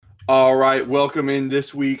All right, welcome in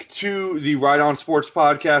this week to the Right On Sports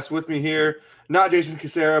Podcast. With me here, not Jason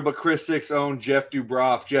Casera, but Chris Sick's own Jeff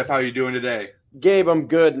Dubroff. Jeff, how are you doing today? Gabe, I'm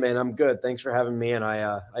good, man. I'm good. Thanks for having me, and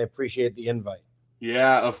I appreciate the invite.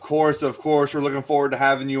 Yeah, of course. We're looking forward to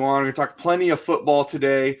having you on. We're going to talk plenty of football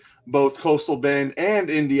today, both Coastal Bend and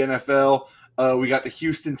in the NFL. We got the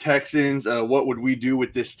Houston Texans. What would we do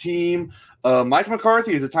with this team? Mike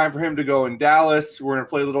McCarthy, is it time for him to go in Dallas? We're going to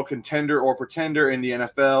play a little contender or pretender in the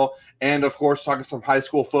NFL. And, of course, talking some high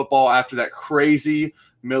school football after that crazy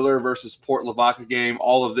Miller versus Port Lavaca game.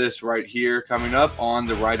 All of this right here coming up on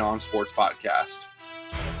the Right On Sports Podcast.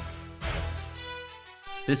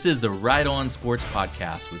 This is the Right On Sports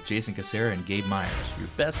Podcast with Jason Casera and Gabe Myers, your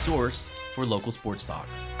best source for local sports talk.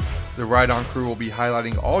 The Right On crew will be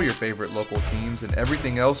highlighting all your favorite local teams and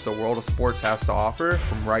everything else the world of sports has to offer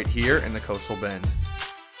from right here in the Coastal Bend.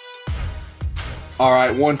 All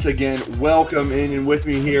right, once again, welcome in. And with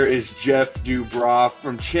me here is Jeff Dubroff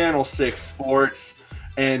from Channel 6 Sports.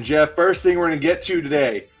 And Jeff, first thing we're going to get to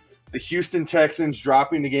today, the Houston Texans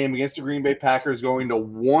dropping the game against the Green Bay Packers, going to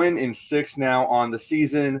 1-6 now on the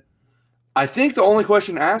season. I think the only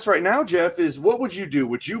question asked right now, Jeff, is what would you do?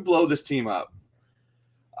 Would you blow this team up?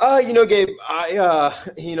 Gabe,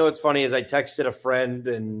 it's funny is I texted a friend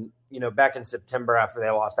and, back in September after they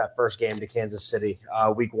lost that first game to Kansas City,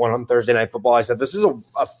 week 1 on Thursday Night Football, I said, this is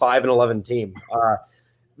a 5-11 team.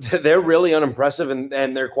 They're really unimpressive and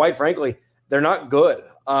they're quite frankly, they're not good.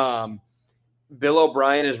 Bill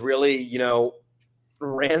O'Brien has really,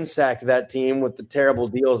 ransacked that team with the terrible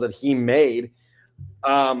deals that he made.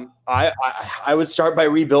 I would start by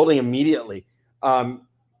rebuilding immediately.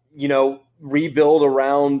 Rebuild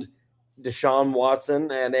around Deshaun Watson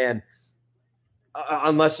and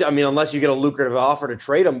unless you get a lucrative offer to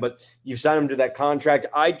trade him, but you've signed him to that contract.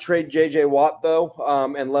 I'd trade JJ Watt though,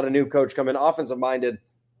 and let a new coach come in, offensive minded,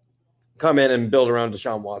 come in and build around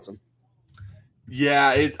Deshaun Watson. Yeah,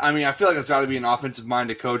 I feel like it's got to be an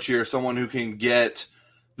offensive-minded coach here, someone who can get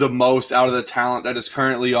the most out of the talent that is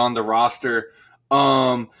currently on the roster.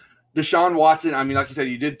 Deshaun Watson, like you said,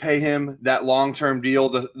 you did pay him that long-term deal.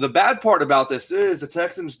 The bad part about this is the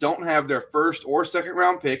Texans don't have their first or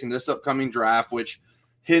second-round pick in this upcoming draft, which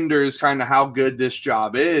hinders kind of how good this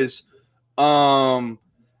job is. And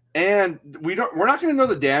we're not going to know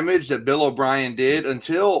the damage that Bill O'Brien did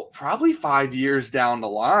until probably 5 years down the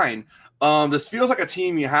line. This feels like a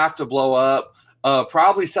team you have to blow up.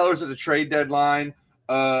 Probably sellers at the trade deadline.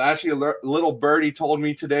 Actually, a little birdie told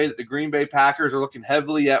me today that the Green Bay Packers are looking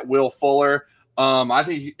heavily at Will Fuller. I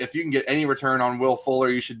think if you can get any return on Will Fuller,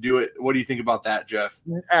 you should do it. What do you think about that, Jeff?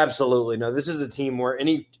 Absolutely. No, this is a team where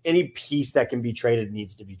any piece that can be traded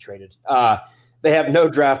needs to be traded. They have no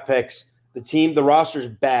draft picks. The roster's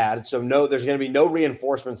bad, so there's going to be no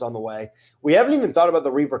reinforcements on the way. We haven't even thought about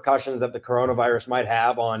the repercussions that the coronavirus might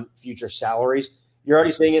have on future salaries. You're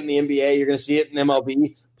already seeing it in the NBA. You're going to see it in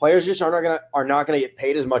MLB. Players just are not going to get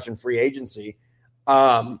paid as much in free agency.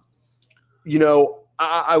 I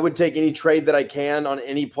would take any trade that I can on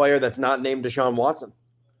any player that's not named Deshaun Watson.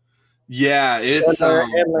 Yeah, it's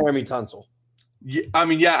and Laramie Tunsil.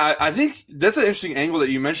 Yeah, I think that's an interesting angle that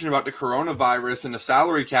you mentioned about the coronavirus and the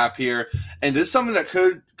salary cap here. And this is something that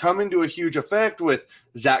could come into a huge effect with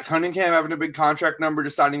Zach Cunningham having a big contract number,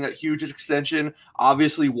 deciding that huge extension.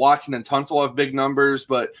 Obviously, Watson and Tunsil have big numbers,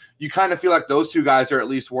 but you kind of feel like those two guys are at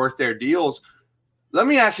least worth their deals. Let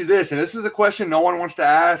me ask you this, and this is a question no one wants to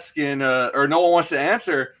ask or no one wants to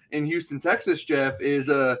answer in Houston, Texas, Jeff, is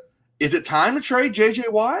it time to trade J.J.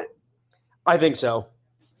 Watt? I think so.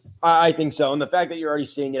 I think so. And the fact that you're already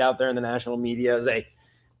seeing it out there in the national media as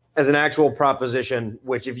an actual proposition,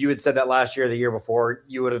 which if you had said that last year or the year before,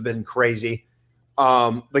 you would have been crazy.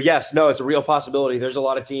 But yes, no, it's a real possibility. There's a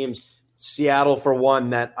lot of teams, Seattle for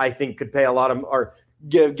one, that I think could pay a lot of or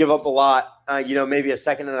give up a lot, maybe a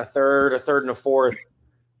second and a third and a fourth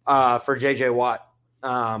for JJ Watt.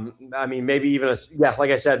 Maybe even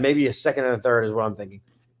like I said, maybe a second and a third is what I'm thinking.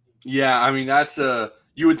 Yeah, that's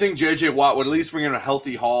you would think J.J. Watt would at least bring in a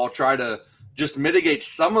healthy haul, try to just mitigate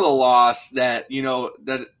some of the loss that,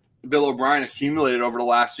 that Bill O'Brien accumulated over the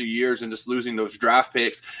last 2 years and just losing those draft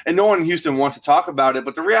picks. And no one in Houston wants to talk about it,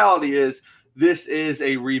 but the reality is this is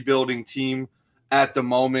a rebuilding team at the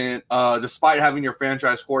moment, despite having your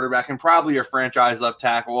franchise quarterback and probably your franchise left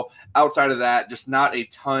tackle. Outside of that, just not a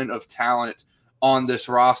ton of talent on this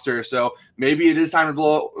roster. So maybe it is time to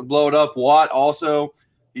blow it up. Watt also,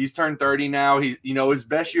 he's turned 30 now. His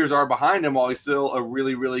best years are behind him while he's still a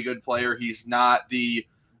really, really good player. He's not the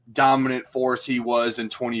dominant force he was in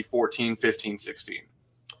 2014, 15, 16.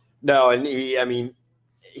 No, and he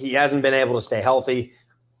hasn't been able to stay healthy.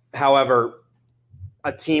 However,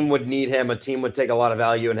 a team would need him. A team would take a lot of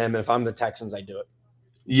value in him. And if I'm the Texans, I do it.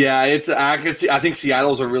 Yeah, I think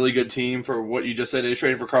Seattle's a really good team for what you just said. They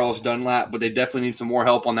traded for Carlos Dunlap, but they definitely need some more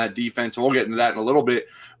help on that defense. And we'll get into that in a little bit.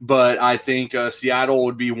 But I think Seattle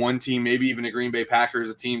would be one team, maybe even the Green Bay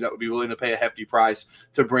Packers, a team that would be willing to pay a hefty price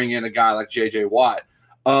to bring in a guy like J.J. Watt.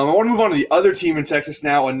 I want to move on to the other team in Texas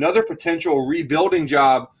now, another potential rebuilding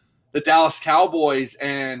job, the Dallas Cowboys.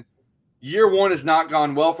 And year one has not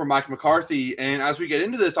gone well for Mike McCarthy. And as we get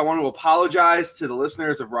into this, I want to apologize to the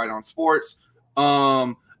listeners of Right On Sports.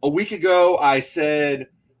 A week ago, I said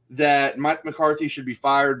that Mike McCarthy should be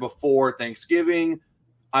fired before Thanksgiving.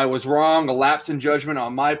 I was wrong, a lapse in judgment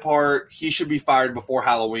on my part. He should be fired before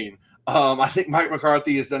Halloween. I think Mike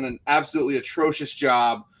McCarthy has done an absolutely atrocious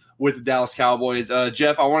job with the Dallas Cowboys.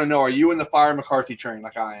 Jeff, I want to know, are you in the fire McCarthy train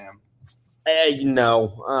like I am?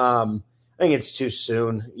 No. I think it's too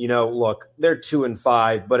soon. Look, they're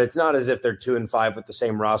 2-5, but it's not as if they're 2-5 with the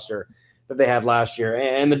same roster that they had last year.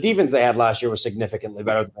 And the defense they had last year was significantly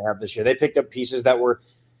better than they have this year. They picked up pieces that were,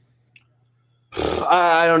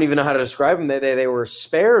 I don't even know how to describe them. They were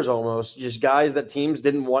spares almost, just guys that teams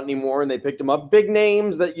didn't want anymore, and they picked them up. Big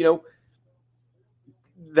names that,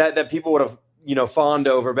 that people would have, fawned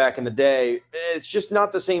over back in the day. It's just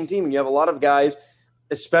not the same team. And you have a lot of guys,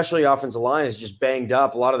 especially offensive line, is just banged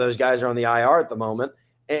up. A lot of those guys are on the IR at the moment,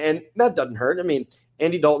 and that doesn't hurt. I mean,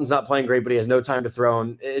 Andy Dalton's not playing great, but he has no time to throw,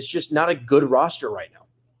 and it's just not a good roster right now.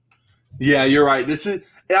 Yeah, you're right.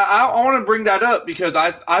 I want to bring that up because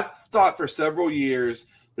I've thought for several years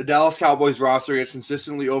the Dallas Cowboys roster gets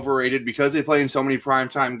consistently overrated because they play in so many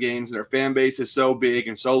primetime games and their fan base is so big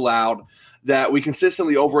and so loud that we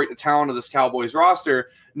consistently overrate the talent of this Cowboys roster.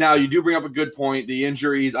 Now, you do bring up a good point. The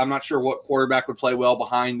injuries, I'm not sure what quarterback would play well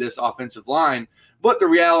behind this offensive line, but the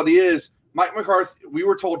reality is Mike McCarthy, we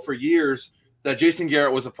were told for years that Jason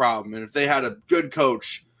Garrett was a problem. And if they had a good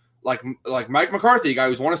coach like Mike McCarthy, a guy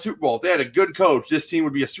who's won a Super Bowl, if they had a good coach, this team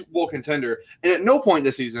would be a Super Bowl contender. And at no point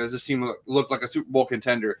this season has this team looked like a Super Bowl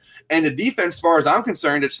contender. And the defense, as far as I'm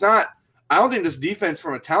concerned, I don't think this defense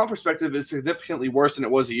from a talent perspective is significantly worse than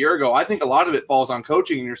it was a year ago. I think a lot of it falls on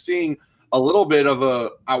coaching, and you're seeing a little bit of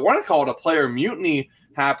I want to call it a player mutiny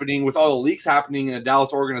happening with all the leaks happening in a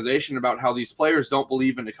Dallas organization about how these players don't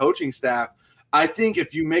believe in the coaching staff. I think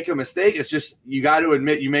if you make a mistake, it's just you got to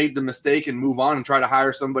admit you made the mistake and move on and try to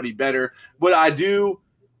hire somebody better. But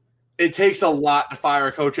it takes a lot to fire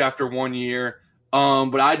a coach after 1 year.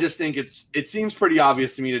 But I just think it seems pretty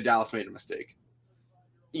obvious to me that Dallas made a mistake.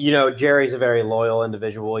 Jerry's a very loyal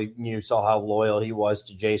individual. You saw how loyal he was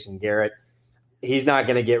to Jason Garrett. He's not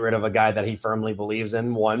going to get rid of a guy that he firmly believes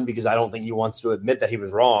in, one, because I don't think he wants to admit that he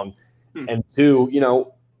was wrong. And two,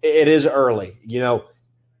 it is early.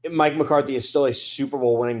 Mike McCarthy is still a Super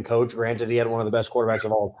Bowl winning coach. Granted, he had one of the best quarterbacks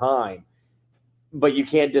of all time, but you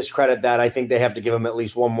can't discredit that. I think they have to give him at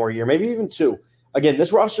least one more year, maybe even two. Again,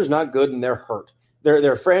 this roster's not good and they're hurt.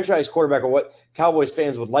 Their franchise quarterback, or what Cowboys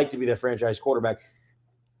fans would like to be their franchise quarterback,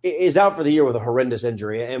 is out for the year with a horrendous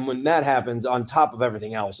injury. And when that happens, on top of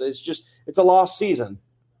everything else, it's a lost season.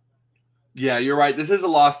 Yeah, you're right. This is a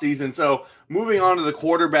lost season. So moving on to the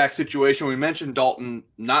quarterback situation, we mentioned Dalton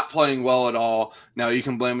not playing well at all. Now you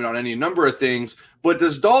can blame it on any number of things, but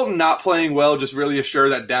does Dalton not playing well just really assure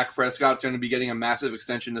that Dak Prescott's going to be getting a massive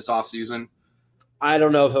extension this offseason? I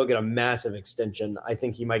don't know if he'll get a massive extension. I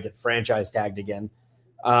think he might get franchise tagged again.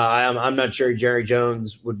 I'm not sure Jerry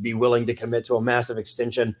Jones would be willing to commit to a massive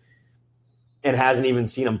extension and hasn't even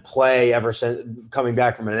seen him play ever since coming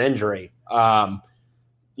back from an injury.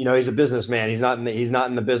 He's a businessman. He's not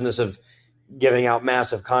in the business of giving out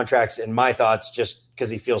massive contracts, in my thoughts, just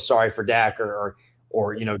because he feels sorry for Dak or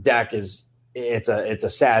Dak it's a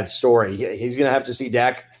sad story. He's going to have to see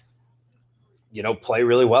Dak, play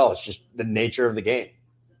really well. It's just the nature of the game.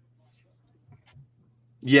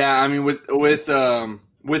 Yeah, I mean, with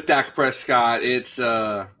Dak Prescott, it's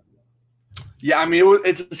a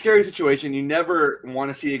scary situation. You never want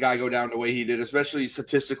to see a guy go down the way he did, especially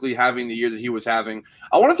statistically having the year that he was having.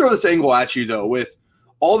 I want to throw this angle at you, though, with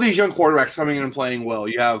all these young quarterbacks coming in and playing well.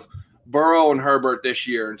 You have Burrow and Herbert this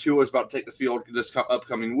year, and Tua is about to take the field this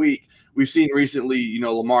upcoming week. We've seen recently,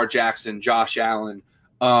 Lamar Jackson, Josh Allen,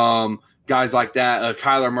 guys like that,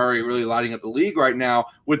 Kyler Murray really lighting up the league right now.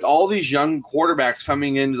 With all these young quarterbacks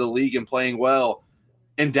coming into the league and playing well,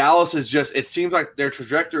 and Dallas is it seems like their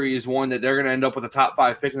trajectory is one that they're going to end up with a top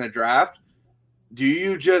 5 pick in the draft. Do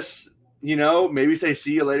you just, maybe say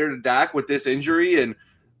see you later to Dak with this injury and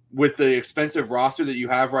with the expensive roster that you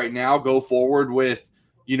have right now, go forward with,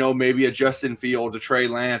 maybe a Justin Fields, a Trey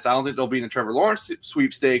Lance. I don't think they'll be in the Trevor Lawrence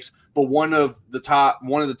sweepstakes, but one of the top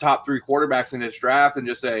 3 quarterbacks in this draft, and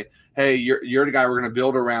just say, hey, you're the guy we're going to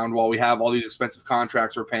build around while we have all these expensive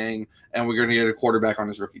contracts we're paying, and we're going to get a quarterback on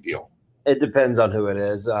his rookie deal. It depends on who it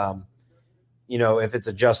is. If it's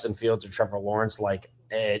a Justin Fields or Trevor Lawrence, like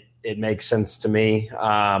it makes sense to me.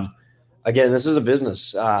 Again, this is a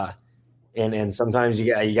business, and sometimes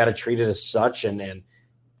you got to treat it as such. And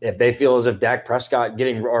if they feel as if Dak Prescott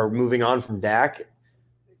moving on from Dak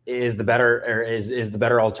is the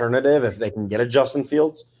better alternative, if they can get a Justin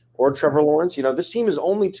Fields or Trevor Lawrence, this team is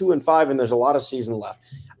only 2-5, and there's a lot of season left.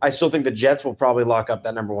 I still think the Jets will probably lock up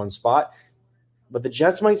that number 1 spot, but the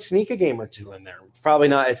Jets might sneak a game or two in there. Probably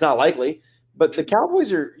not. It's not likely, but the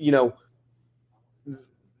Cowboys are,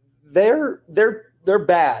 they're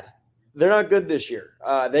bad. They're not good this year.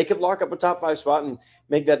 They could lock up a top 5 spot and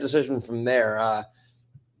make that decision from there.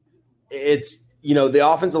 It's, the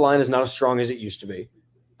offensive line is not as strong as it used to be.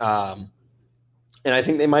 And I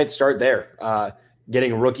think they might start there,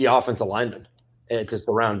 getting rookie offensive linemen just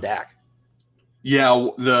around Dak. Yeah,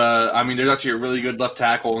 there's actually a really good left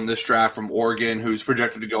tackle in this draft from Oregon who's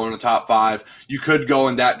projected to go in the top 5. You could go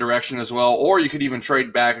in that direction as well, or you could even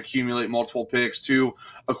trade back, accumulate multiple picks to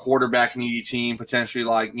a quarterback needy team, potentially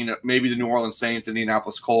like, maybe the New Orleans Saints,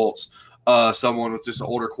 Indianapolis Colts, someone with just an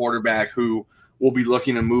older quarterback who will be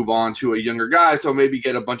looking to move on to a younger guy. So maybe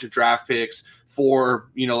get a bunch of draft picks for,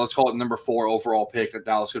 let's call it number 4 overall pick that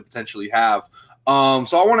Dallas could potentially have.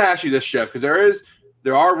 So I want to ask you this, Jeff, because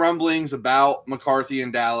there are rumblings about McCarthy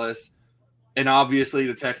in Dallas, and obviously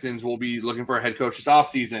the Texans will be looking for a head coach this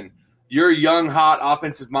offseason. Your young, hot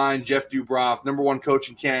offensive mind, Jeff Dubroff, number 1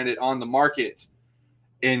 coaching candidate on the market,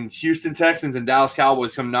 and Houston Texans and Dallas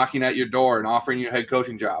Cowboys come knocking at your door and offering you a head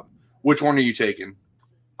coaching job. Which one are you taking?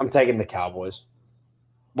 I'm taking the Cowboys.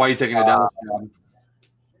 Why are you taking the Dallas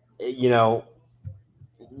job?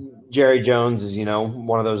 Jerry Jones is,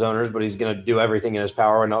 one of those owners, but he's going to do everything in his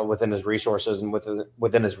power and within his resources and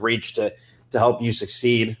within his reach to help you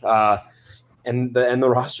succeed. And the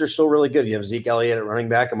roster is still really good. You have Zeke Elliott at running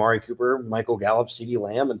back, Amari Cooper, Michael Gallup, CeeDee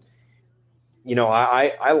Lamb. And,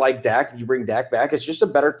 I like Dak. You bring Dak back. It's just a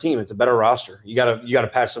better team. It's a better roster. You got to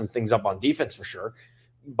patch some things up on defense for sure,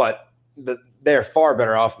 but they're far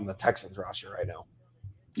better off than the Texans roster right now.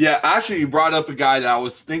 Yeah, actually, you brought up a guy that I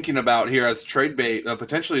was thinking about here as trade bait.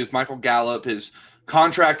 Potentially is Michael Gallup. His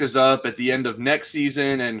contract is up at the end of next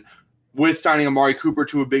season, and with signing Amari Cooper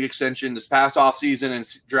to a big extension this past offseason and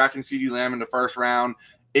drafting CeeDee Lamb in the first round,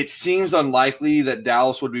 it seems unlikely that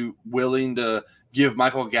Dallas would be willing to give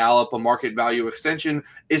Michael Gallup a market value extension.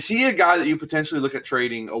 Is he a guy that you potentially look at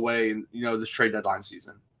trading away in this trade deadline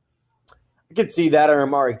season? I could see that, or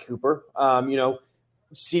Amari Cooper.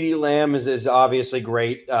 CeeDee Lamb is obviously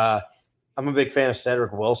great. I'm a big fan of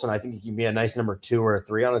Cedric Wilson. I think he can be a nice number 2 or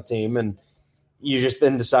 3 on a team. And you just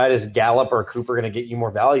then decide, is Gallup or Cooper going to get you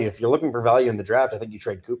more value? If you're looking for value in the draft, I think you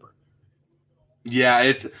trade Cooper. Yeah,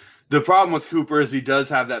 it's the problem with Cooper is he does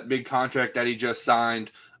have that big contract that he just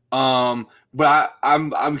signed. But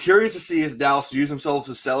I'm curious to see if Dallas views themselves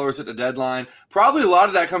as sellers at the deadline. Probably a lot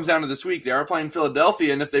of that comes down to this week. They are playing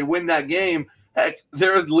Philadelphia, and if they win that game, heck,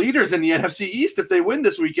 they're leaders in the NFC East if they win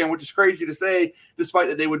this weekend, which is crazy to say, despite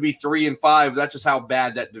that they would be 3-5. That's just how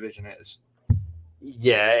bad that division is.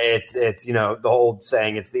 Yeah, it's the old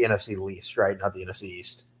saying, it's the NFC least, right? Not the NFC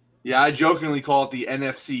East. Yeah, I jokingly call it the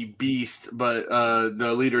NFC Beast, but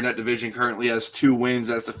the leader in that division currently has 2 wins.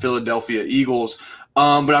 That's the Philadelphia Eagles.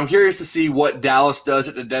 But I'm curious to see what Dallas does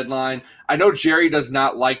at the deadline. I know Jerry does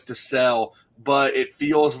not like to sell, but it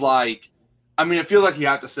feels like you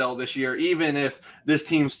have to sell this year, even if this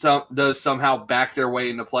team does somehow back their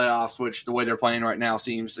way into playoffs, which the way they're playing right now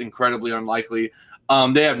seems incredibly unlikely.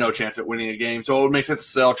 They have no chance at winning a game. So it would make sense to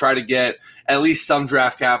sell, try to get at least some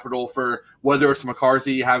draft capital for whether it's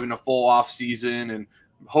McCarthy having a full offseason and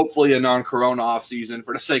hopefully a non-corona offseason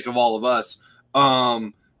for the sake of all of us,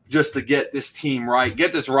 just to get this team right,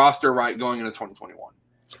 get this roster right going into 2021.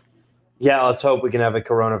 Yeah, let's hope we can have a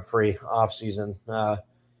corona-free offseason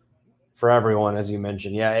for everyone, as you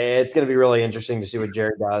mentioned. Yeah, it's going to be really interesting to see what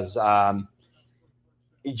Jerry does.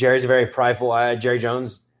 Jerry's a very prideful Jerry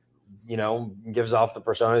Jones, gives off the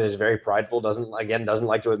persona that's very prideful, doesn't like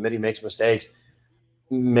to admit he makes mistakes.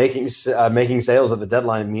 Making sales at the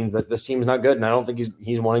deadline means that this team's not good, and I don't think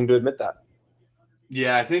he's wanting to admit that.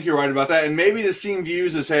 Yeah, I think you're right about that. And maybe this team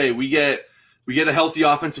views as, hey, we get a healthy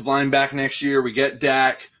offensive line back next year. We get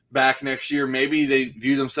Dak back next year. Maybe they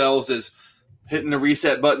view themselves as hitting the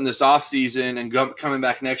reset button this offseason and coming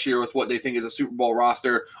back next year with what they think is a Super Bowl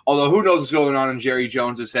roster. Although who knows what's going on in Jerry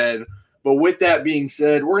Jones's head. But with that being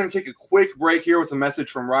said, we're going to take a quick break here with a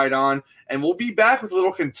message from Right On, and we'll be back with a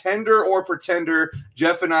little contender or pretender.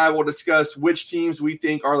 Jeff and I will discuss which teams we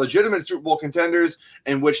think are legitimate Super Bowl contenders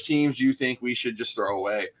and which teams you think we should just throw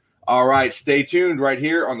away. All right, stay tuned right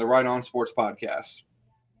here on the Right On Sports Podcast.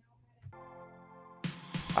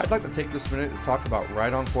 I'd like to take this minute to talk about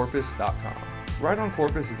RightOnCorpus.com. Right On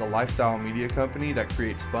Corpus is a lifestyle media company that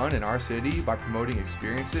creates fun in our city by promoting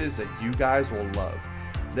experiences that you guys will love.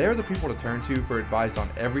 They're the people to turn to for advice on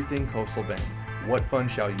everything Coastal Bend. What fun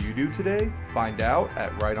shall you do today? Find out at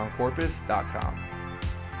RightOnCorpus.com.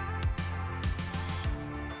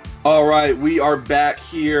 All right, we are back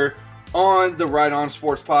here on the Right On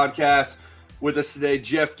Sports Podcast. With us today,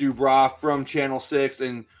 Jeff Dubroff from Channel 6.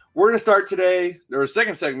 And we're going to start today, or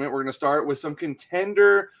second segment, we're going to start with some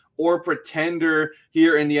contender or pretender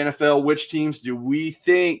here in the NFL. Which teams do we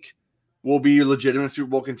think will be legitimate Super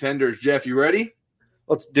Bowl contenders? Jeff, you ready?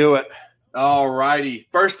 Let's do it. All righty.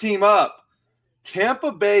 First team up,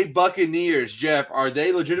 Tampa Bay Buccaneers. Jeff, are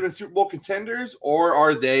they legitimate Super Bowl contenders or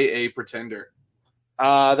are they a pretender?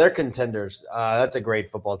 They're contenders. That's a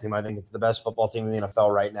great football team. I think it's the best football team in the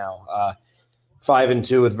NFL right now.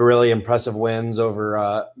 5-2 with really impressive wins over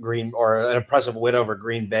an impressive win over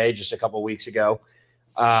Green Bay just a couple weeks ago.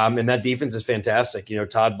 And that defense is fantastic. You know,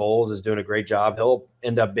 Todd Bowles is doing a great job. He'll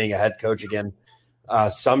end up being a head coach again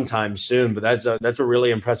sometime soon, but that's a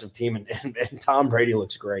really impressive team, and Tom Brady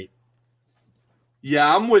looks great.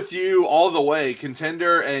 Yeah, I'm with you all the way.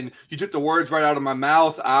 Contender, and you took the words right out of my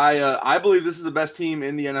mouth. I believe this is the best team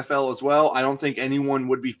in the NFL as well. I don't think anyone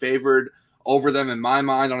would be favored over them in my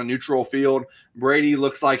mind on a neutral field. Brady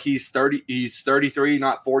looks like he's 33,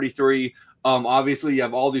 not 43. Obviously, you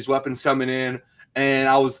have all these weapons coming in, and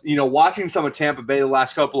I was, watching some of Tampa Bay the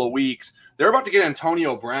last couple of weeks. They're about to get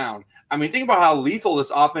Antonio Brown. I mean, think about how lethal this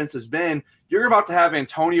offense has been. You're about to have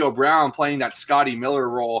Antonio Brown playing that Scotty Miller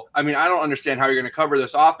role. I mean, I don't understand how you're going to cover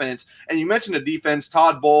this offense. And you mentioned the defense.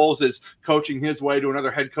 Todd Bowles is coaching his way to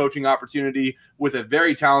another head coaching opportunity with a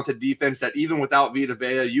very talented defense that even without Vita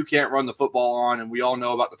Vea, you can't run the football on. And we all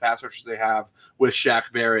know about the pass rushers they have with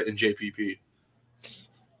Shaq Barrett and JPP.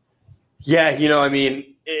 Yeah,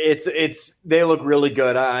 they look really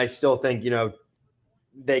good. I still think,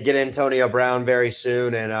 they get Antonio Brown very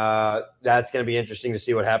soon, and that's going to be interesting to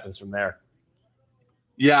see what happens from there.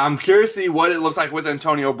 Yeah, I'm curious to see what it looks like with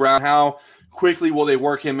Antonio Brown. How quickly will they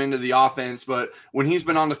work him into the offense? But when he's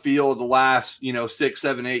been on the field the last, 6,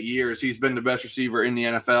 7, 8 years, he's been the best receiver in the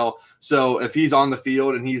NFL. So if he's on the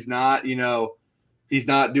field and he's not, he's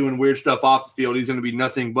not doing weird stuff off the field, he's going to be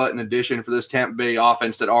nothing but an addition for this Tampa Bay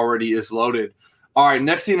offense that already is loaded. All right,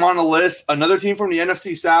 next team on the list, another team from the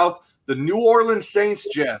NFC South, the New Orleans Saints.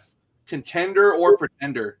 Jeff, contender or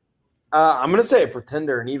pretender? I'm going to say a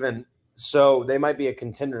pretender, and even so, they might be a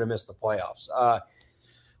contender to miss the playoffs.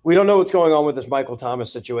 We don't know what's going on with this Michael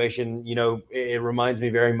Thomas situation. It reminds me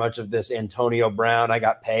very much of this Antonio Brown. I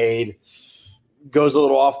got paid. Goes a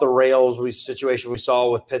little off the rails. Situation we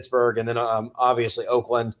saw with Pittsburgh, and then obviously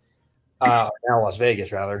Oakland, now Las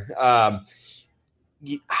Vegas, rather. I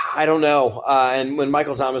don't know. And when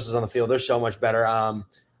Michael Thomas is on the field, they're so much better.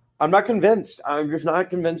 I'm not convinced. I'm just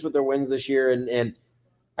not convinced with their wins this year. And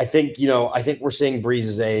I think, we're seeing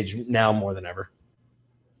Breeze's age now more than ever.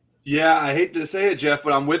 Yeah, I hate to say it, Jeff,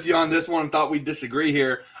 but I'm with you on this one. Thought we'd disagree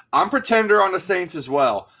here. I'm pretender on the Saints as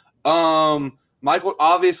well. Michael,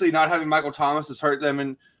 obviously not having Michael Thomas has hurt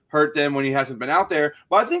them when he hasn't been out there.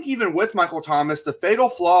 But I think even with Michael Thomas, the fatal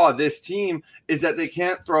flaw of this team is that they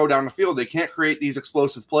can't throw down the field. They can't create these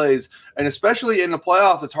explosive plays. And especially in the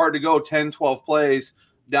playoffs, it's hard to go 10, 12 plays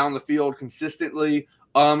down the field consistently.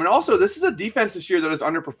 And also, this is a defense this year that has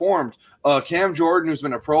underperformed. Cam Jordan, who's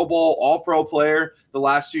been a Pro Bowl, All-Pro player the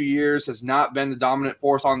last 2 years, has not been the dominant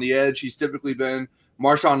force on the edge. He's typically been.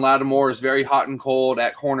 Marshawn Lattimore is very hot and cold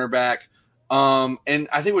at cornerback. And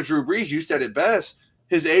I think with Drew Brees, you said it best,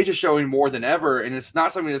 his age is showing more than ever, and it's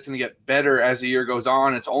not something that's going to get better as the year goes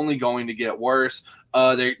on. It's only going to get worse.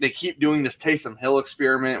 They keep doing this Taysom Hill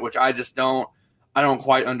experiment, which I don't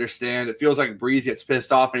quite understand. It feels like Brees gets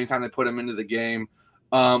pissed off anytime they put him into the game.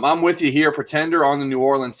 I'm with you here. Pretender on the New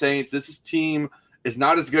Orleans Saints. This team is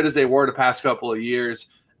not as good as they were the past couple of years.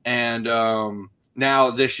 And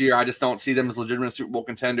now this year, I just don't see them as legitimate Super Bowl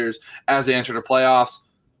contenders as they enter the playoffs.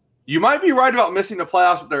 You might be right about missing the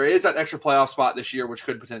playoffs, but there is that extra playoff spot this year, which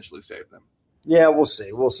could potentially save them. Yeah, we'll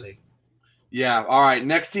see. We'll see. Yeah. All right.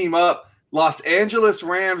 Next team up, Los Angeles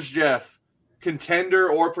Rams, Jeff. Contender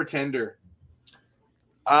or pretender?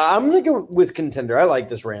 I'm going to go with contender. I like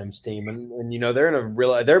this Rams team, and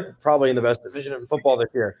they're probably in the best division in football this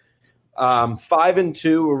year.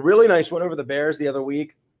 5-2, a really nice win over the Bears the other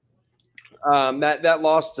week. That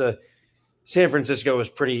loss to San Francisco was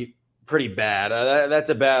pretty bad. That's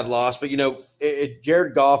a bad loss. But,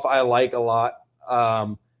 Jared Goff I like a lot.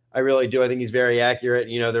 I really do. I think he's very accurate.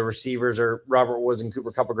 The receivers are Robert Woods and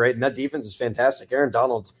Cooper Kupp are great, and that defense is fantastic. Aaron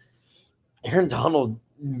Donald,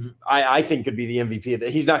 I think could be the MVP.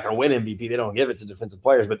 He's not going to win MVP. They don't give it to defensive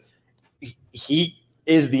players, but he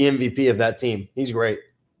is the MVP of that team. He's great.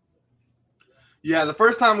 Yeah, the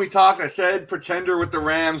first time we talked, I said pretender with the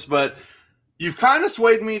Rams, but you've kind of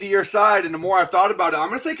swayed me to your side, and the more I've thought about it, I'm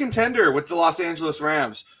going to say contender with the Los Angeles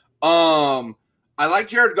Rams. I like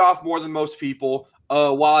Jared Goff more than most people.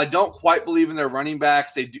 While I don't quite believe in their running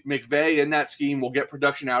backs, McVay in that scheme will get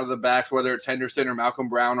production out of the backs, whether it's Henderson or Malcolm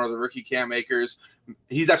Brown or the rookie Cam Akers.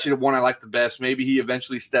 He's actually the one I like the best. Maybe he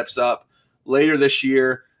eventually steps up later this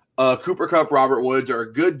year. Cooper Kupp, Robert Woods are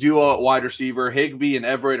a good duo at wide receiver. Higbee and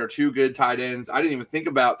Everett are two good tight ends. I didn't even think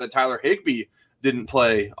about that Tyler Higbee didn't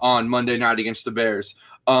play on Monday night against the Bears.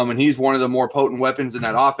 And he's one of the more potent weapons in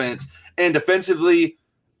that offense. And defensively,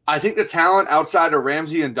 I think the talent outside of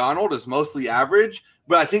Ramsey and Donald is mostly average,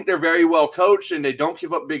 but I think they're very well coached and they don't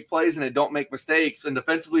give up big plays and they don't make mistakes. And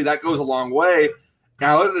defensively, that goes a long way.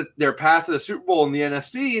 Now, look at their path to the Super Bowl in the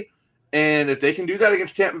NFC, and if they can do that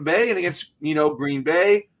against Tampa Bay and against Green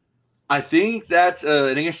Bay, I think that's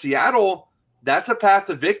and against Seattle, that's a path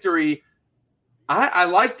to victory. I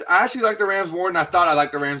actually like the Rams more than I thought I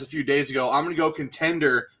liked the Rams a few days ago. I'm going to go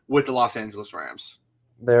contender with the Los Angeles Rams.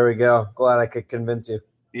 There we go. Glad I could convince you.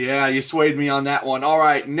 Yeah, you swayed me on that one. All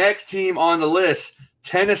right, next team on the list,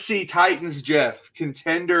 Tennessee Titans, Jeff.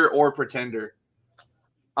 Contender or pretender?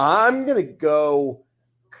 I'm going to go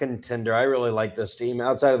contender. I really like this team.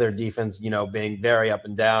 Outside of their defense, being very up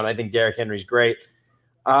and down, I think Derrick Henry's great.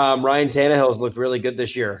 Ryan Tannehill's looked really good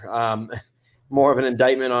this year. More of an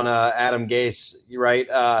indictment on Adam Gase, right?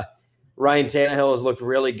 Ryan Tannehill has looked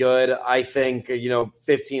really good. I think,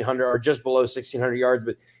 1,500 or just below 1,600 yards,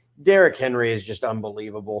 but Derrick Henry is just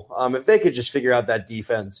unbelievable. If they could just figure out that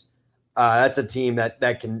defense, that's a team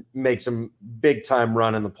that can make some big-time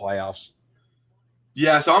run in the playoffs.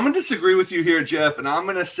 Yeah, so I'm going to disagree with you here, Jeff, and I'm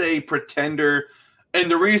going to say pretender. And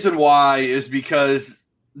the reason why is because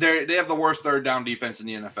they have the worst third down defense in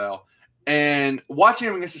the NFL. And watching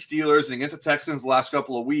them against the Steelers and against the Texans the last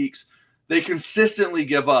couple of weeks, they consistently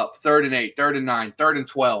give up 3rd and 8, 3rd and 9, 3rd and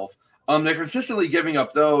 12. They're consistently giving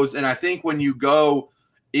up those. And I think when you go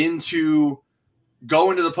into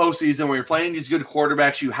the postseason where you're playing these good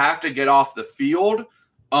quarterbacks, you have to get off the field.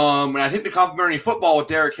 And I think the complementary football with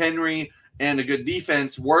Derrick Henry and a good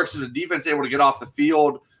defense works if the defense is able to get off the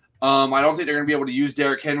field. I don't think they're going to be able to use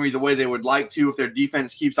Derrick Henry the way they would like to if their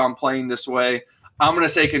defense keeps on playing this way. I'm going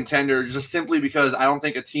to say contender just simply because I don't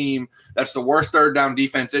think a team that's the worst third down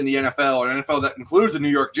defense in the NFL, an NFL that includes the New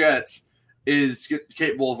York Jets, is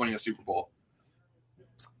capable of winning a Super Bowl.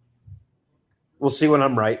 We'll see when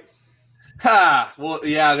I'm right. Well,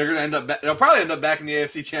 yeah, they'll probably end up back in the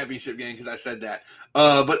AFC Championship game because I said that.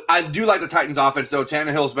 But I do like the Titans offense, though.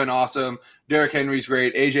 Tannehill's been awesome. Derrick Henry's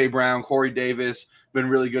great. A.J. Brown, Corey Davis, been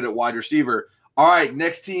really good at wide receiver. All right,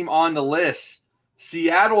 next team on the list,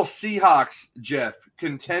 Seattle Seahawks, Jeff.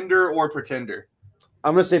 Contender or pretender?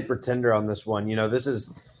 I'm going to say pretender on this one.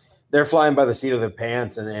 They're flying by the seat of their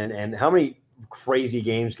pants, and how many crazy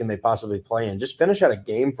games can they possibly play in? Just finish out a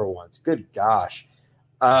game for once. Good gosh.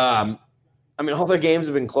 All their games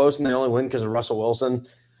have been close, and they only win because of Russell Wilson.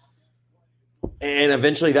 And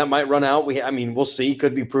eventually that might run out. We'll see.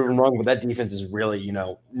 Could be proven wrong, but that defense is really,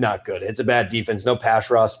 not good. It's a bad defense. No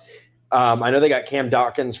pass rush. I know they got Cam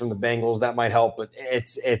Dawkins from the Bengals. That might help, but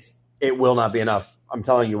it will not be enough. I'm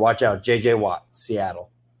telling you, watch out. J.J. Watt,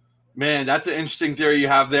 Seattle. Man, that's an interesting theory you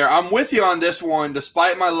have there. I'm with you on this one.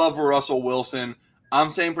 Despite my love for Russell Wilson,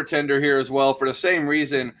 I'm saying pretender here as well for the same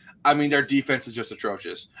reason. Their defense is just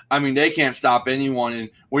atrocious. They can't stop anyone. And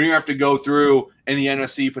when you have to go through in the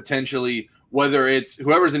NFC potentially, whether it's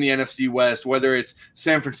whoever's in the NFC West, whether it's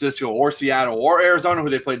San Francisco or Seattle or Arizona, who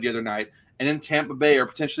they played the other night, and then Tampa Bay or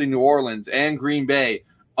potentially New Orleans and Green Bay,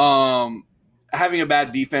 having a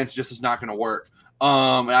bad defense just is not going to work.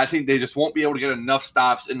 And I think they just won't be able to get enough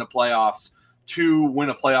stops in the playoffs to win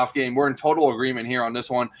a playoff game. We're in total agreement here on this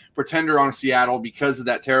one. Pretender on Seattle because of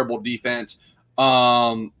that terrible defense.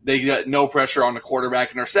 They get no pressure on the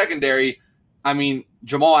quarterback. In their secondary,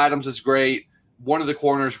 Jamal Adams is great. One of the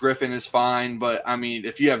corners, Griffin, is fine. But,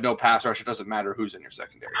 if you have no pass rush, it doesn't matter who's in your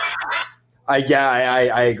secondary. I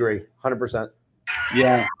agree. 100%.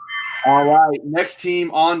 Yeah. All right. Next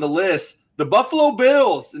team on the list, the Buffalo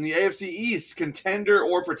Bills in the AFC East. Contender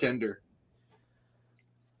or pretender?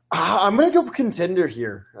 I'm going to go contender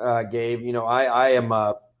here, Gabe. I am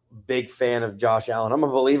big fan of Josh Allen. I'm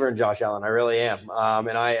a believer in Josh Allen. I really am.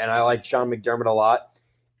 And I like Sean McDermott a lot.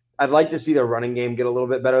 I'd like to see the running game get a little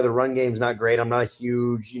bit better. The run game's not great. I'm not a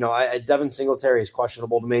huge, Devin Singletary is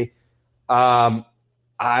questionable to me.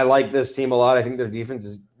 I like this team a lot. I think their defense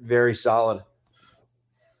is very solid.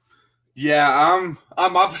 Yeah,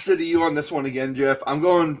 I'm opposite of you on this one again, Jeff. I'm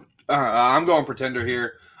going pretender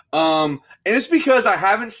here. And it's because I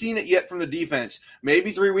haven't seen it yet from the defense.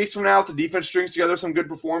 Maybe 3 weeks from now, if the defense strings together some good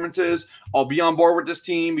performances, I'll be on board with this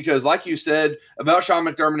team because, like you said about Sean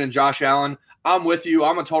McDermott and Josh Allen, I'm with you.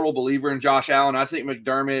 I'm a total believer in Josh Allen. I think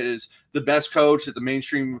McDermott is the best coach that the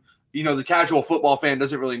mainstream, the casual football fan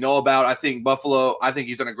doesn't really know about. I think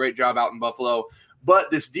he's done a great job out in Buffalo.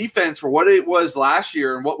 But this defense, for what it was last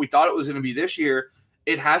year and what we thought it was going to be this year,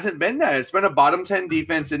 it hasn't been that. It's been a bottom 10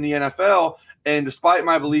 defense in the NFL. And despite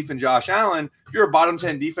my belief in Josh Allen, if you're a bottom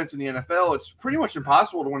 10 defense in the NFL, it's pretty much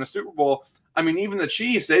impossible to win a Super Bowl. I mean, even the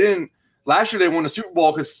Chiefs, last year they won a Super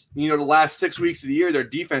Bowl because, the last 6 weeks of the year, their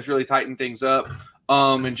defense really tightened things up.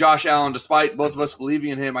 And Josh Allen, despite both of us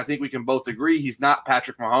believing in him, I think we can both agree he's not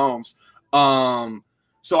Patrick Mahomes.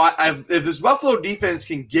 So if this Buffalo defense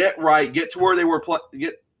can get to where they were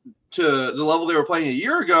get to the level they were playing a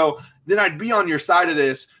year ago, then I'd be on your side of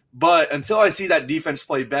this. But until I see that defense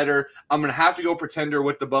play better, I'm going to have to go pretender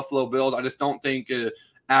with the Buffalo Bills. I just don't think an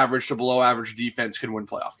average to below average defense can win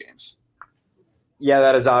playoff games. Yeah,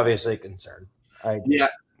 that is obviously a concern. Yeah.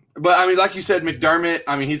 But I mean, like you said,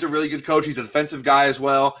 McDermott, he's a really good coach. He's a defensive guy as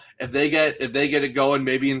well. If they get it going,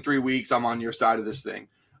 maybe in 3 weeks, I'm on your side of this thing.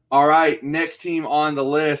 All right, next team on the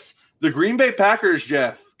list, the Green Bay Packers,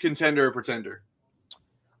 Jeff, contender or pretender?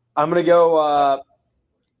 I'm going to go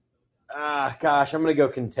I'm going to go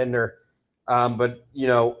contender. But,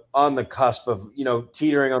 on the cusp of,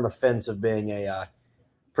 teetering on the fence of being a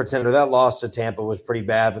pretender. That loss to Tampa was pretty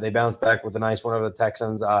bad, but they bounced back with a nice one over the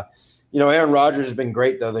Texans. Aaron Rodgers has been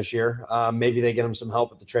great, though, this year. Maybe they get him some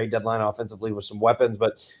help at the trade deadline offensively with some weapons,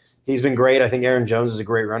 but he's been great. I think Aaron Jones is a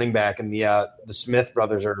great running back, and the Smith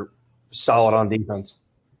brothers are solid on defense.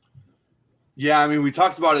 Yeah, we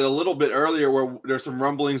talked about it a little bit earlier where there's some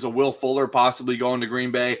rumblings of Will Fuller possibly going to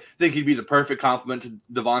Green Bay. I think he'd be the perfect complement to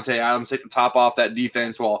Devontae Adams, take the top off that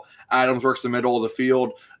defense while Adams works the middle of the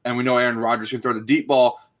field, and we know Aaron Rodgers can throw the deep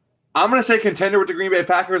ball. I'm going to say contender with the Green Bay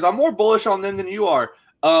Packers. I'm more bullish on them than you are.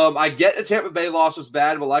 I get the Tampa Bay loss was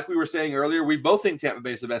bad, but like we were saying earlier, we both think Tampa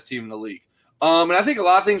Bay is the best team in the league. And I think a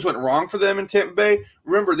lot of things went wrong for them in Tampa Bay.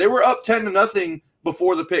 Remember, they were up 10-0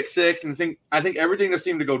 before the pick six, and I think everything just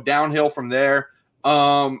seemed to go downhill from there.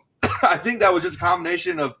 I think that was just a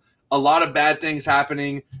combination of a lot of bad things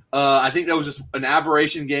happening. I think that was just an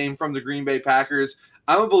aberration game from the Green Bay Packers.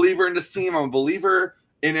 I'm a believer in this team. I'm a believer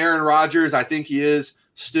in Aaron Rodgers. I think he is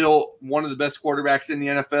still one of the best quarterbacks in the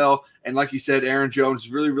NFL. And like you said, Aaron Jones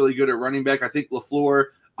is really, really good at running back. I think LaFleur,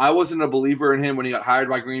 I wasn't a believer in him when he got hired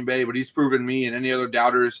by Green Bay, but he's proven me and any other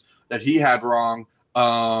doubters that he had wrong.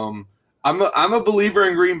 I'm a believer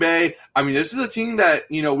in Green Bay. This is a team that,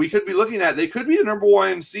 we could be looking at. They could be the number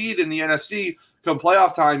one seed in the NFC come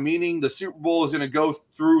playoff time, meaning the Super Bowl is going to go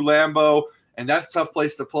through Lambeau, and that's a tough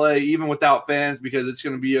place to play, even without fans, because it's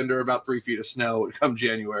going to be under about 3 feet of snow come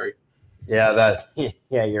January. Yeah,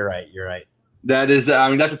 you're right. You're right. That is,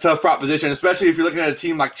 that's a tough proposition, especially if you're looking at a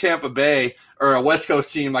team like Tampa Bay or a West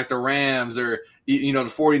Coast team like the Rams or, the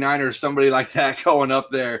 49ers, somebody like that going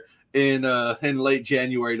up there in late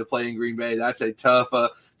January to play in Green Bay. That's a tough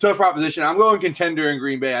proposition. I'm going contender in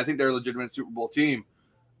Green Bay. I think they're a legitimate Super Bowl team.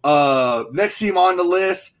 Next team on the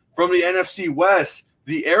list from the NFC West,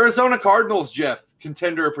 the Arizona Cardinals, Jeff,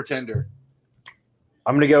 contender or pretender?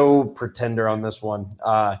 I'm going to go pretender on this one.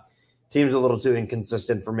 Team's a little too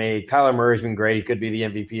inconsistent for me. Kyler Murray's been great. He could be the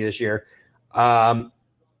MVP this year. The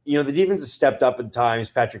defense has stepped up at times.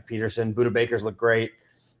 Patrick Peterson, Budda Baker's look great.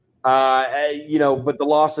 But the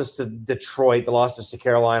losses to Detroit, the losses to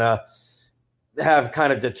Carolina have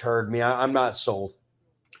kind of deterred me. I'm not sold.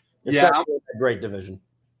 It's not a great division.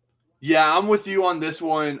 Yeah, I'm with you on this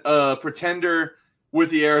one. Pretender with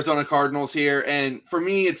the Arizona Cardinals here. And for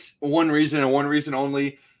me, it's one reason and one reason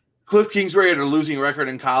only. Cliff Kingsbury had a losing record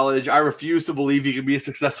in college. I refuse to believe he could be a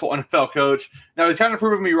successful NFL coach. Now, he's kind of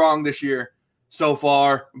proven me wrong this year so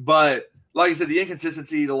far. But like I said, the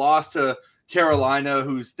inconsistency, the loss to Carolina,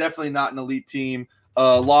 who's definitely not an elite team,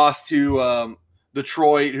 lost to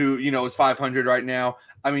Detroit, who, is 500 right now.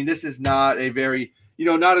 This is not a very,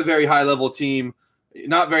 not a very high-level team.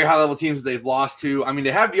 Not very high-level teams that they've lost to.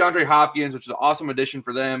 They have DeAndre Hopkins, which is an awesome addition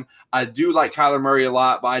for them. I do like Kyler Murray a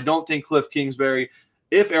lot, but I don't think Cliff Kingsbury,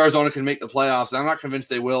 if Arizona can make the playoffs, and I'm not convinced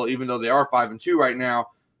they will, even though they are 5-2 right now,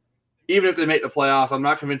 even if they make the playoffs, I'm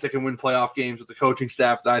not convinced they can win playoff games with the coaching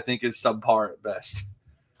staff that I think is subpar at best.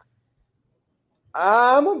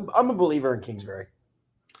 I'm a believer in Kingsbury.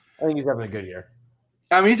 I think he's having a good year.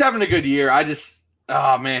 I mean, he's having a good year.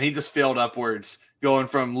 He just failed upwards, going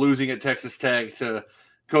from losing at Texas Tech to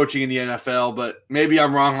coaching in the NFL. But maybe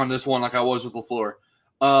I'm wrong on this one, like I was with LaFleur.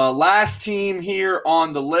 Last team here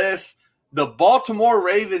on the list, the Baltimore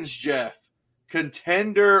Ravens, Jeff.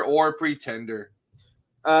 Contender or pretender?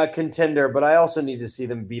 Contender, but I also need to see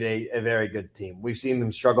them beat a very good team. We've seen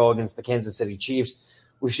them struggle against the Kansas City Chiefs.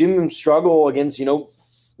 We've seen them struggle against,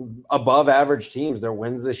 above average teams. Their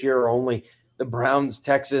wins this year are only the Browns,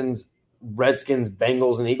 Texans, Redskins,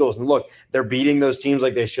 Bengals, and Eagles. And look, they're beating those teams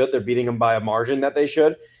like they should. They're beating them by a margin that they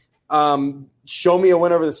should. Show me a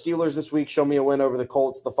win over the Steelers this week. Show me a win over the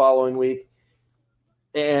Colts the following week.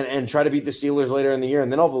 And try to beat the Steelers later in the year,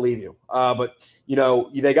 and then I'll believe you. But,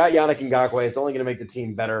 they got Yannick Ngakoue. It's only going to make the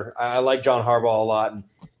team better. I like John Harbaugh a lot, and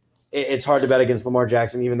it's hard to bet against Lamar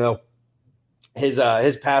Jackson, even though his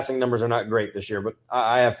passing numbers are not great this year. But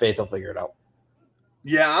I have faith he'll figure it out.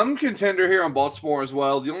 Yeah, I'm contender here on Baltimore as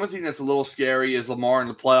well. The only thing that's a little scary is Lamar in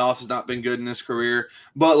the playoffs has not been good in his career.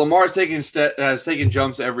 But Lamar has taken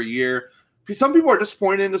jumps every year. Some people are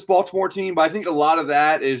disappointed in this Baltimore team, but I think a lot of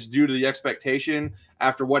that is due to the expectation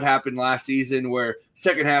after what happened last season, where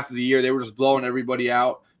second half of the year they were just blowing everybody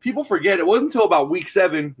out. People forget it wasn't until about week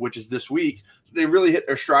 7, which is this week, they really hit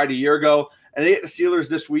their stride a year ago, and they hit the Steelers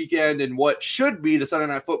this weekend in what should be the Sunday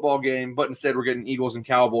Night Football game, but instead we're getting Eagles and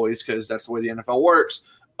Cowboys because that's the way the NFL works.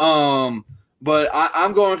 But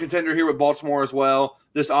I'm going contender here with Baltimore as well.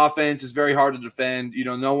 This offense is very hard to defend.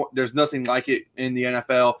 There's nothing like it in the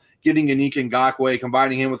NFL. Getting Yannick Ngakoue,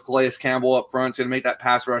 combining him with Calais Campbell up front is going to make that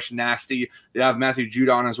pass rush nasty. They have Matthew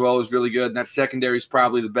Judon as well, who's really good. And that secondary is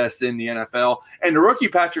probably the best in the NFL. And the rookie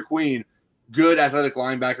Patrick Queen, good athletic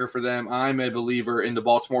linebacker for them. I'm a believer in the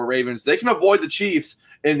Baltimore Ravens. They can avoid the Chiefs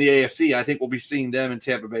in the AFC. I think we'll be seeing them in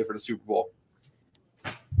Tampa Bay for the Super Bowl.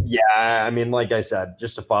 Yeah, I mean, like I said,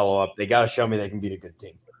 just to follow up, they got to show me they can beat a good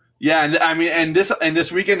team. Yeah, and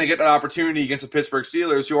this weekend they get that opportunity against the Pittsburgh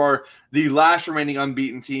Steelers, who are the last remaining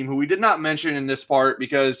unbeaten team, who we did not mention in this part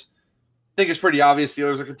because I think it's pretty obvious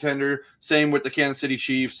Steelers are contender. Same with the Kansas City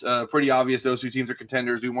Chiefs. Pretty obvious those two teams are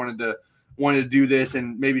contenders. We wanted to do this,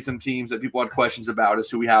 and maybe some teams that people had questions about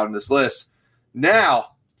is who we have on this list.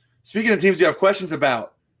 Now, speaking of teams you have questions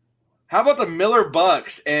about, how about the Miller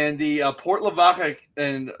Bucks and the Port Lavaca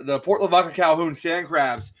Calhoun Sand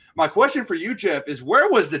Crabs? My question for you, Jeff, is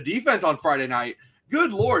where was the defense on Friday night?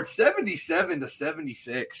 Good Lord,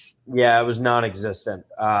 77-76. Yeah, it was non-existent.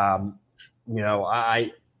 The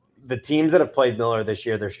teams that have played Miller this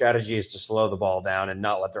year, their strategy is to slow the ball down and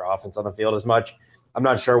not let their offense on the field as much. I'm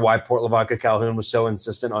not sure why Port Lavaca Calhoun was so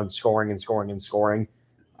insistent on scoring. And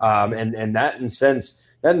that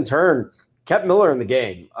in turn kept Miller in the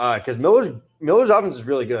game because Miller's offense is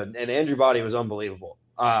really good, and Andrew Body was unbelievable.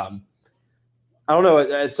 I don't know.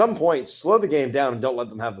 At some point, slow the game down and don't let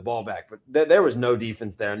them have the ball back. But there was no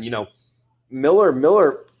defense there, and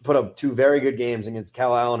Miller put up 2 very good games against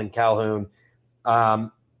Cal Allen and Calhoun. I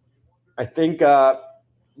think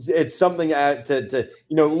it's something to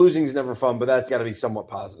losing is never fun, but that's got to be somewhat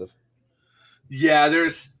positive. Yeah, they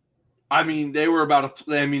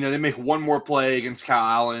make one more play against Cal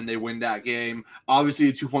Allen. They win that game. Obviously,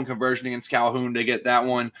 a 2-point conversion against Calhoun. They get that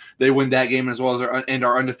one. They win that game as well as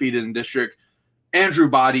are undefeated in district. Andrew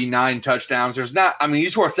Body, 9 touchdowns. You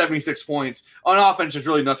score 76 points. On offense, there's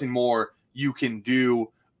really nothing more you can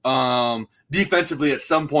do. Defensively, at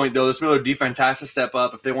some point, though, this Miller defense has to step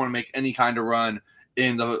up if they want to make any kind of run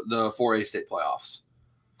in the 4A state playoffs.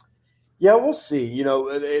 Yeah, we'll see.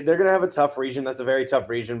 They're going to have a tough region. That's a very tough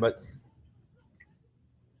region, but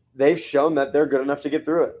they've shown that they're good enough to get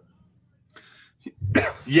through it.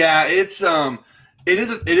 Yeah, it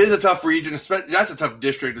is a tough region. That's a tough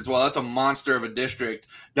district as well. That's a monster of a district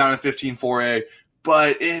down in 15-4A.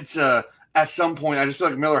 But it's at some point, I just feel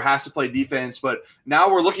like Miller has to play defense. But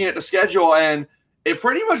now we're looking at the schedule, and it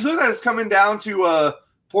pretty much looks like it's coming down to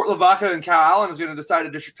Port Lavaca and Cal Allen is going to decide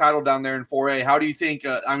a district title down there in 4A. How do you think?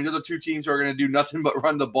 They're the two teams who are going to do nothing but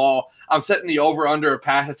run the ball. I'm setting the over-under of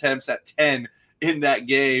pass attempts at 10 in that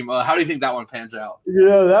game. How do you think that one pans out?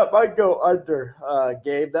 That might go under,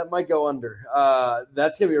 Gabe. That might go under.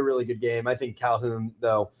 That's going to be a really good game. I think Calhoun's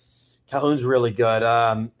really good.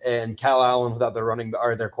 And Cal Allen, without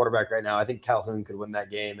their quarterback right now, I think Calhoun could win that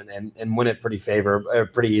game and win it pretty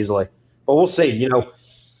easily. But we'll see.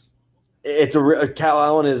 Cal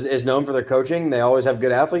Allen is known for their coaching. They always have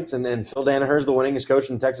good athletes, and Phil Danaher's the winningest coach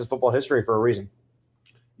in Texas football history for a reason.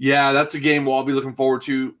 Yeah, that's a game we'll all be looking forward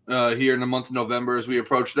to here in the month of November as we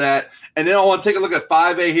approach that. And then I want to take a look at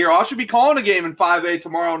 5A here. I should be calling a game in 5A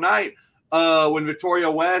tomorrow night when Victoria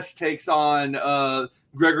West takes on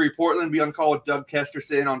Gregory Portland. Be on call with Doug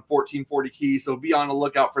Kesterson on 1440 Keys. So be on the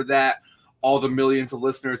lookout for that, all the millions of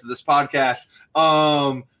listeners of this podcast.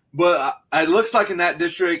 But it looks like in that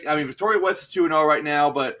district, I mean, Victoria West is 2-0 right now,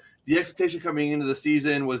 but the expectation coming into the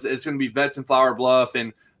season was it's going to be Vets and Flower Bluff,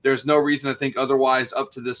 and there's no reason to think otherwise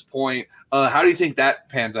up to this point. How do you think that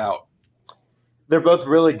pans out? They're both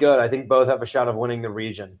really good. I think both have a shot of winning the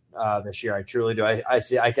region this year. I truly do.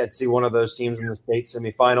 I could see one of those teams in the state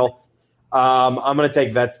semifinal. I'm going to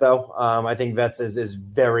take Vets, though. I think Vets is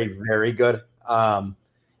very, very good. And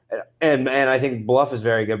I think Bluff is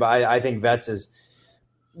very good, but I think Vets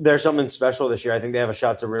there's something special this year. I think they have a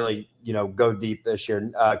shot to really, go deep this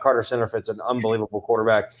year. Carter Centerfit's an unbelievable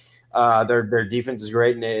quarterback. Their defense is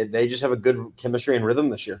great, and they just have a good chemistry and rhythm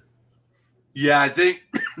this year. Yeah, I think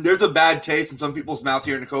there's a bad taste in some people's mouth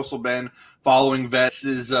here in the Coastal Bend following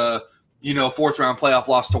Vets' fourth-round playoff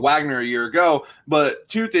loss to Wagner a year ago. But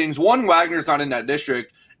two things. One, Wagner's not in that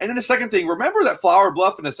district. And then the second thing, remember that Flower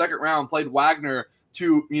Bluff in the second round played Wagner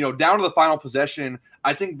to, down to the final possession.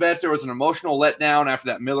 I think Vets, there was an emotional letdown after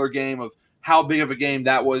that Miller game of how big of a game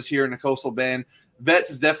that was here in the Coastal Bend. Vets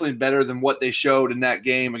is definitely better than what they showed in that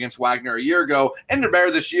game against Wagner a year ago, and they're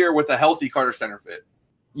better this year with a healthy Carter Centerfit.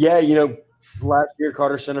 Yeah, last year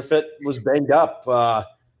Carter Centerfit was banged up,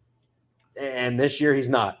 and this year he's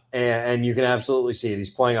not, and you can absolutely see it.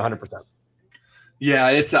 He's playing 100%.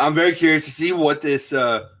 Yeah, I'm very curious to see what this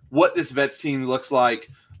Vets team looks like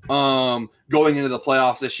going into the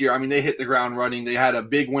playoffs this year. I mean, they hit the ground running. They had a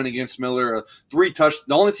big win against Miller, the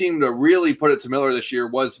only team to really put it to Miller this year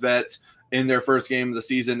was Vets in their first game of the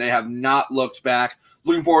season. They have not looked back.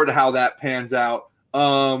 Looking forward to how that pans out.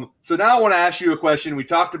 So now I want to ask you a question. We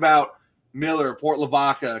talked about Miller, Port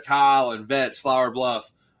Lavaca, Kyle, and Vets, Flower Bluff.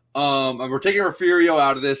 And we're taking Refugio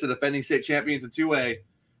out of this, the defending state champions in 2A.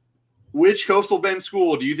 Which Coastal Bend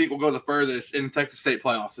school do you think will go the furthest in Texas State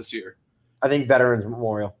playoffs this year? I think Veterans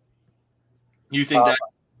Memorial. You think that?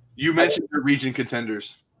 You mentioned your region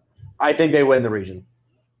contenders. I think they win the region.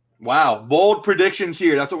 Wow, bold predictions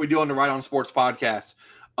here. That's what we do on the Right On Sports podcast.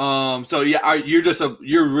 So yeah,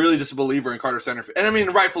 you're really just a believer in Carter Centerfit, and I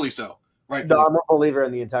mean rightfully so. Right? No, I'm a believer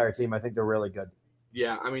in the entire team. I think they're really good.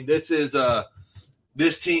 Yeah, I mean this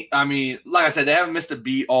team. I mean, like I said, they haven't missed a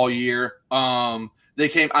beat all year.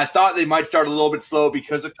 I thought they might start a little bit slow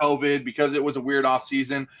because of COVID, because it was a weird off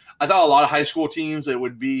season. I thought a lot of high school teams it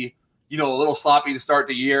would be a little sloppy to start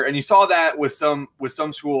the year, and you saw that with some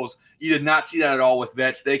schools. You did not see that at all with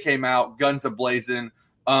Vets. They came out guns a-blazing,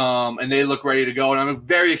 and they look ready to go. And I'm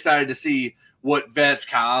very excited to see what Vets,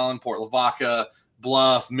 Kyle Allen, Port Lavaca,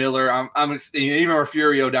 Bluff, Miller, I'm even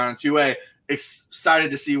Refugio down in 2A, excited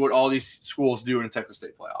to see what all these schools do in the Texas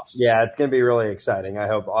State playoffs. Yeah, it's going to be really exciting. I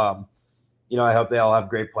hope, I hope they all have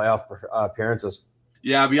great playoff appearances.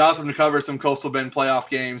 Yeah, it'd be awesome to cover some Coastal Bend playoff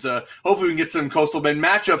games. Hopefully we can get some Coastal Bend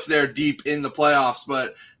matchups there deep in the playoffs.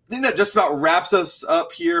 But I think that just about wraps us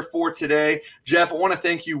up here for today. Jeff, I want to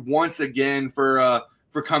thank you once again for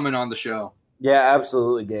coming on the show. Yeah,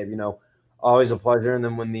 absolutely, Gabe. Always a pleasure. And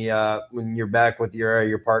then when you're back with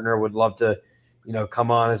your partner, would love to, come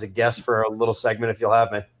on as a guest for a little segment if you'll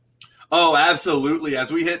have me. Oh, absolutely.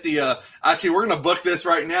 As we hit actually, we're going to book this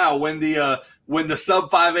right now. When the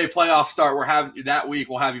sub 5A playoffs start,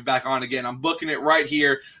 we'll have you back on again. I'm booking it right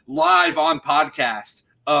here live on podcast.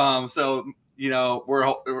 So that's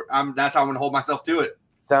how I'm going to hold myself to it.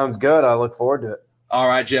 Sounds good. I look forward to it. All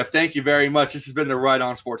right, Jeff. Thank you very much. This has been the Right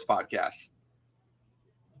On Sports Podcast.